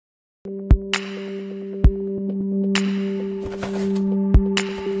Although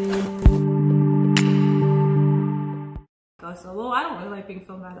I don't really like being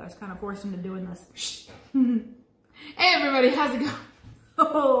filmed either. I was kind of forced into doing this. Hey everybody, how's it going?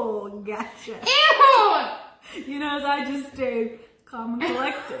 Oh, gotcha. Ew! You know, as I just stayed calm and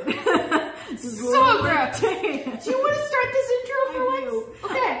collected. So gross. Do you want to start this intro for once?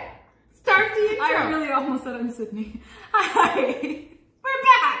 Okay, start the intro. I really almost said I'm Sydney. Hi, we're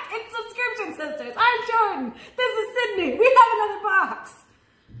back. It's Subscription Sisters. I'm Jordan. This is Sydney. We have another box.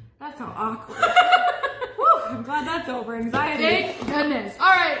 That's so awkward. Whew, I'm glad that's over. Anxiety. Thank goodness.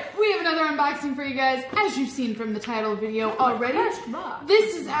 Alright, we have another unboxing for you guys. As you've seen from the title video already,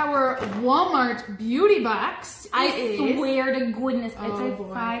 this is our Walmart beauty box. I swear to goodness, it's a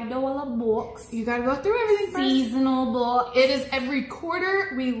 $5 box. You gotta go through everything first. Seasonal box. It is every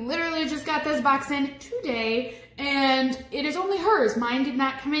quarter. We literally just got this box in today. And it is only hers. Mine did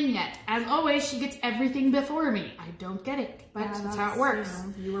not come in yet. As always, she gets everything before me. I don't get it, but yeah, that's how it works.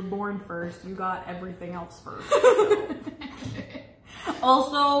 You were born first. You got everything else first. So.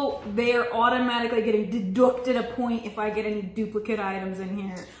 Also, they are automatically getting deducted a point if I get any duplicate items in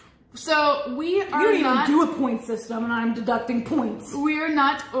here. So we are not... You don't even do a point system, and I'm deducting points. We are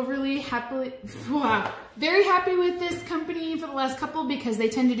not overly happily... Wow. Very happy with this company for the last couple because they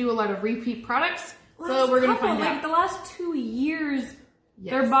tend to do a lot of repeat products. So we're gonna find out. Like the last 2 years,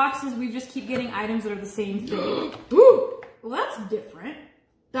 their boxes, we just keep getting items that are the same thing. Ooh, well, that's different.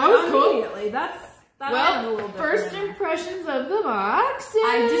 That was cool. Immediately, that well, a little different. First impressions of the box.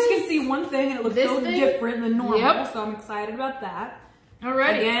 I just can see one thing, and it looks so different than normal. Yep. So I'm excited about that.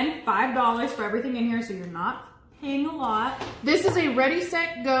 Alright. Again, $5 for everything in here, so you're not paying a lot. This is a Ready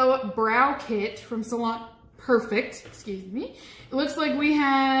Set Go brow kit from Salon Perfect. Excuse me. It looks like we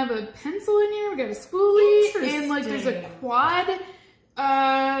have a pencil in here, we got a spoolie, and like there's a quad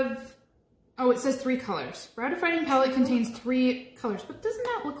of, oh, it says 3 colors. Brow Defining Palette contains 3 colors, but doesn't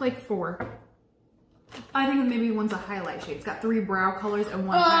that look like 4? I think maybe one's a highlight shade. It's got 3 brow colors and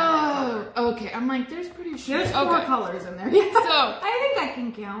 1 highlight color. Okay. I'm like, there's pretty sure. There's 4 colors in there. Yeah. So, I think I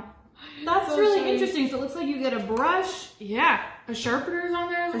can count. That's really interesting. So it looks like you get a brush. Yeah. A sharpener's on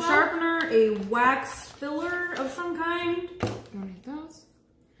there as well. A sharpener, a wax filler of some kind. Don't need those.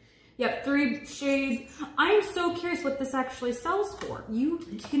 Yep, 3 shades. I'm so curious what this actually sells for. You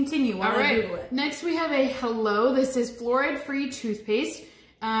continue while I Google it. Next we have a Hello. This is fluoride-free toothpaste,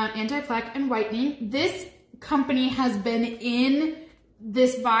 anti-plaque and whitening. This company has been in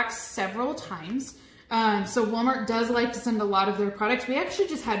this box several times. So Walmart does like to send a lot of their products. We actually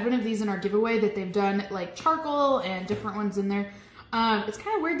just had one of these in our giveaway that they've done like charcoal and different ones in there. It's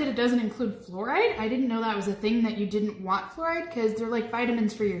kind of weird that it doesn't include fluoride. I didn't know that was a thing that you didn't want fluoride because they're like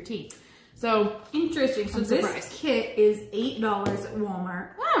vitamins for your teeth. So interesting. So this kit is $8 at Walmart.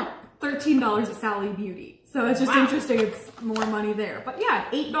 Oh. $13 at Sally Beauty. So it's just interesting. It's more money there. But yeah,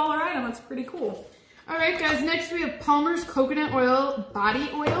 $8 item. That's pretty cool. All right, guys, next we have Palmer's Coconut Oil Body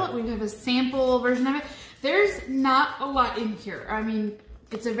Oil. We have a sample version of it. There's not a lot in here. I mean,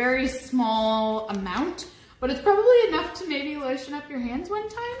 it's a very small amount, but it's probably enough to maybe lotion up your hands one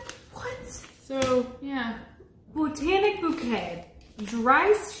time. What? So, yeah. Botanic Bouquet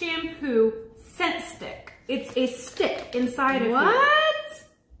Dry Shampoo Scent Stick. It's a stick inside of it. What?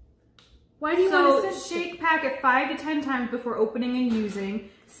 Why do you want to shake packet 5 to 10 times before opening and using.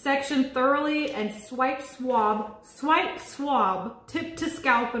 Section thoroughly and swipe swab, tip to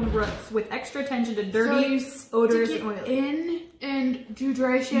scalp and roots with extra attention to dirty odors and oils. In and do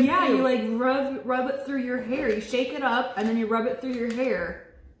dry shampoo. Yeah, you like rub it through your hair. You shake it up and then you rub it through your hair.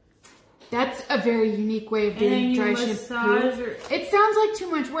 That's a very unique way of doing dry shampoo. It sounds like too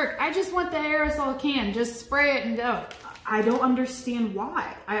much work. I just want the aerosol can. Just spray it and go. I don't understand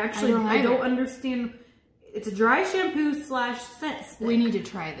why. I don't understand. It's a dry shampoo / scent stick. We need to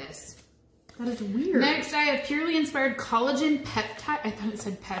try this. That is weird. Next, I have Purely Inspired Collagen Peptide. I thought it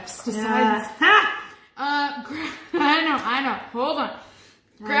said pesticides. I know. Hold on.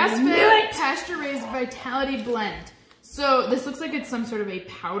 Grass-fed, pasture-raised Vitality Blend. So this looks like it's some sort of a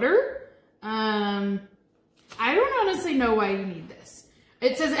powder. I don't honestly know why you need this.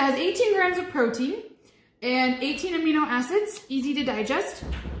 It says it has 18 grams of protein and 18 amino acids, easy to digest.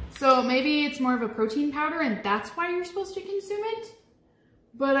 So maybe it's more of a protein powder and that's why you're supposed to consume it,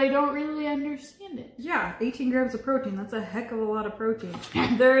 but I don't really understand it. Yeah, 18 grams of protein. That's a heck of a lot of protein.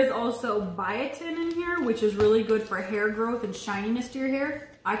 There is also biotin in here, which is really good for hair growth and shininess to your hair.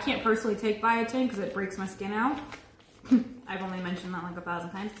 I can't personally take biotin because it breaks my skin out. I've only mentioned that like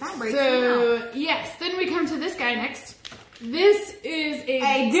 1,000 times. That breaks me out. Yes, then we come to this guy next. This is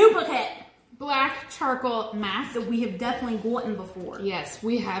a duplicate. black charcoal mask that we have definitely gotten before. Yes,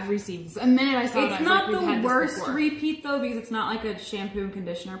 we have received this. The minute I saw it, it's not the worst repeat though, because it's not like a shampoo and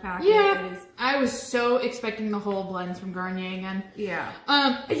conditioner packet. Yeah, I was so expecting the whole blends from Garnier again. Yeah.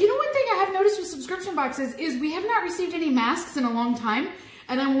 You know, one thing I have noticed with subscription boxes is we have not received any masks in a long time,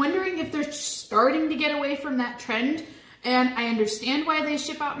 and I'm wondering if they're starting to get away from that trend. And I understand why they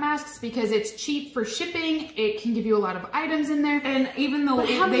ship out masks, because it's cheap for shipping. It can give you a lot of items in there. And even though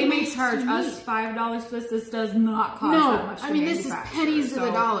they may charge us $5 for this does not cost that much. I mean, this is pennies to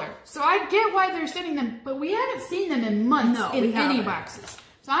the dollar. So I get why they're sending them, but we haven't seen them in months in any boxes.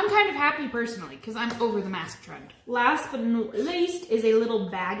 So I'm kind of happy personally, because I'm over the mask trend. Last but not least is a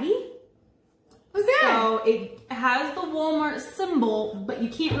little baggie. What's that? So it has the Walmart symbol, but you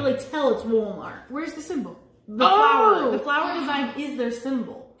can't really tell it's Walmart. Where's the symbol? The flower design is their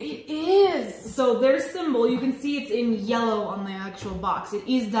symbol. It is. So their symbol, you can see it's in yellow on the actual box. It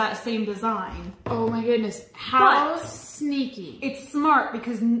is that same design. Oh my goodness. How sneaky. It's smart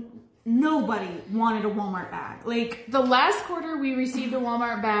because nobody wanted a Walmart bag. Like, the last quarter we received a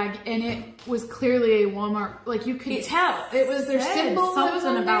Walmart bag and it was clearly a Walmart, like you could tell. It was their symbol.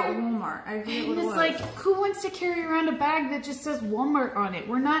 Something about Walmart. I forget what it was. It's like, who wants to carry around a bag that just says Walmart on it?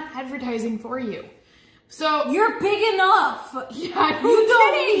 We're not advertising for you. So you're big enough. Yeah, you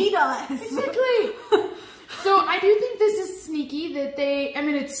don't need us. Exactly. So I do think this is sneaky that they. I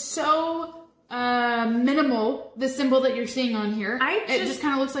mean, it's so minimal. The symbol that you're seeing on here, it just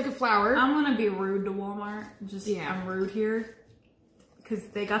kind of looks like a flower. I'm gonna be rude to Walmart. I'm rude here because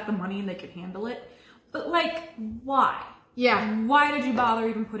they got the money and they could handle it. But like, why? Yeah. Why did you bother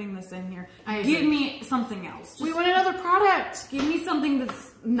even putting this in here? Give me something else. We want another product. Give me something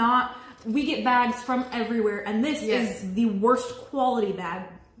that's not. We get bags from everywhere, and this is the worst quality bag.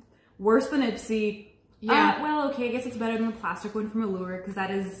 Worse than Ipsy. Yeah. Well, okay, I guess it's better than the plastic one from Allure, because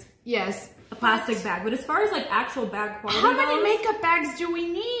that is a plastic bag. But as far as like actual bag quality how many makeup bags do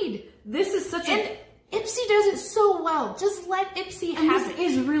we need? This is such Ipsy does it so well. Just let Ipsy have it.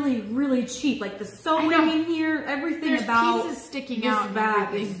 This is really, really cheap. Like the sewing in here, everything about pieces sticking out. This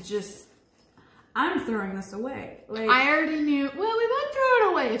bag is just. I'm throwing this away. Like, I already knew. Well, we won't throw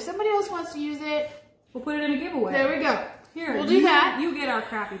it away. If somebody else wants to use it, we'll put it in a giveaway. There we go. Here, we'll do that. You get our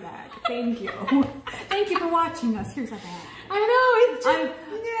crappy bag. Thank you. Thank you for watching us. Here's our bag. I know. It's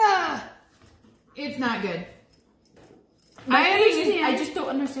just, it's not good. I understand. I just don't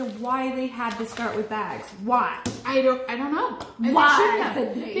understand why they had to start with bags. Why? I don't know.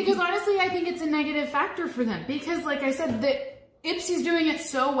 Why? Because honestly, I think it's a negative factor for them. Because like I said, Ipsy's doing it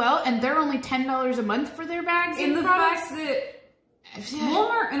so well, and they're only $10 a month for their bags and the products. fact that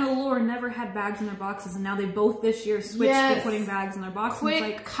Walmart and Allure never had bags in their boxes, and now they both this year switched to putting bags in their boxes. Quit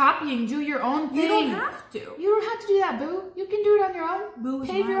like, copying. Do your own thing. You don't have to. You don't have to do that, boo. You can do it on your own. Boo is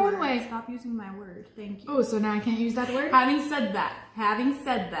Pave your own way. Stop using my word. Thank you. Oh, so now I can't use that word? Having said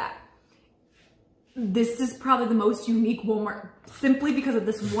that, this is probably the most unique Walmart simply because of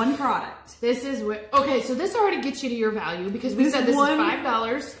this one product. This is what. Okay, so this already gets you to your value because we said this is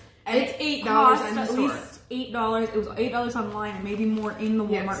 $5 and it's $8 in the store. At least $8. It was $8 online and maybe more in the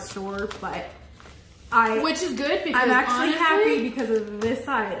Walmart store, but which is good because I'm actually happy because of this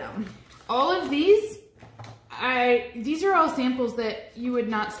item. All of these are all samples that you would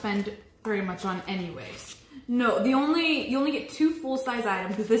not spend very much on anyways. No, you only get 2 full-size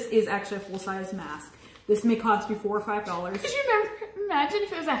items because this is actually a full-size mask. This may cost you $4 or $5. Could you imagine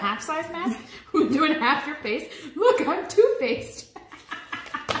if it was a half-size mask? Doing half your face? Look, I'm two-faced.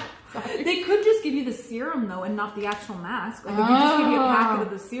 They could just give you the serum though, and not the actual mask. Like, they could just give you a packet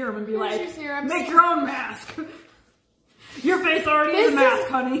of the serum and be like, "Make your own mask." Your face already is a mask,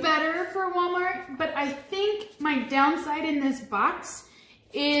 honey. Better for Walmart, but I think my downside in this box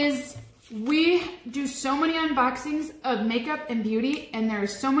is we do so many unboxings of makeup and beauty, and there are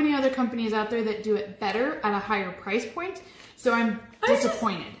so many other companies out there that do it better at a higher price point. So I'm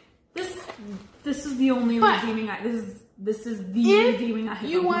disappointed. This is the only redeeming item. This is the redeeming item.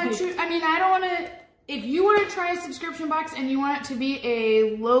 You want to, I mean, I don't want to, if you want to try a subscription box and you want it to be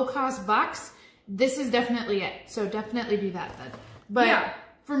a low cost box, this is definitely it. So definitely do that then. But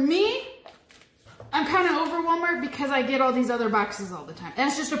for me, I'm kind of over Walmart because I get all these other boxes all the time.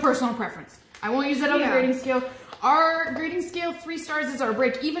 That's just a personal preference. I won't use that on the grading scale. Our grading scale, 3 stars is our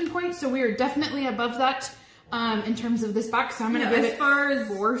break-even point, so we are definitely above that. In terms of this box, so I'm going to give it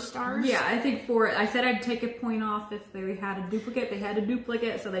 4 stars. Yeah, I think 4. I said I'd take a point off if they had a duplicate. They had a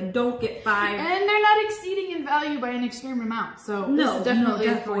duplicate, so they don't get 5. And they're not exceeding in value by an extreme amount. So this is definitely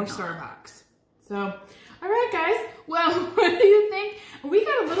a 4-star box. So, all right, guys. Well, what do you think? We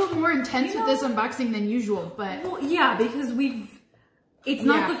got a little more intense with this unboxing than usual, but well, yeah, because It's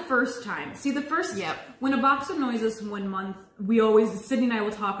not the first time. See, the first, when a box annoys us 1 month, we always, Sydney and I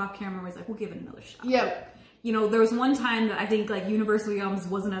will talk off camera, we're like, we'll give it another shot. Yep. You know, there was one time that I think like Universal Yums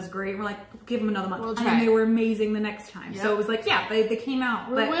wasn't as great. We're like, we'll give them another month. We'll and then they were amazing the next time. So it was like, they came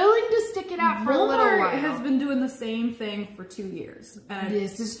out. We're willing to stick it out for a little while. Walmart has been doing the same thing for 2 years. And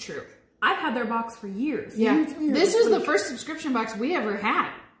this is true. I've had their box for years. Yeah. This was the first subscription box we ever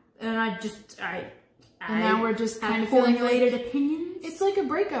had. And and now we're just kind of formulated opinions. It's like a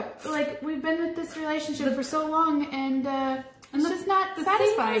breakup. Like, we've been with this relationship for so long, and it's just not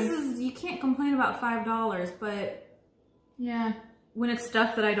satisfying. Thing is, you can't complain about $5, but yeah, when it's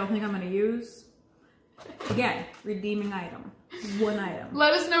stuff that I don't think I'm going to use, again, redeeming item. 1 item.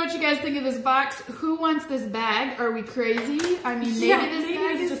 Let us know what you guys think of this box. Who wants this bag? Are we crazy? I mean, maybe this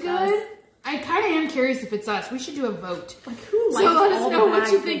bag is good. Us. I kind of am curious if it's us. We should do a vote. Like, who likes so let us know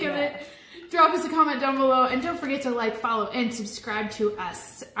what you think of it. Drop us a comment down below, and don't forget to like, follow, and subscribe to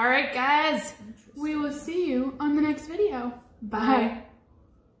us. All right, guys. We will see you on the next video. Bye.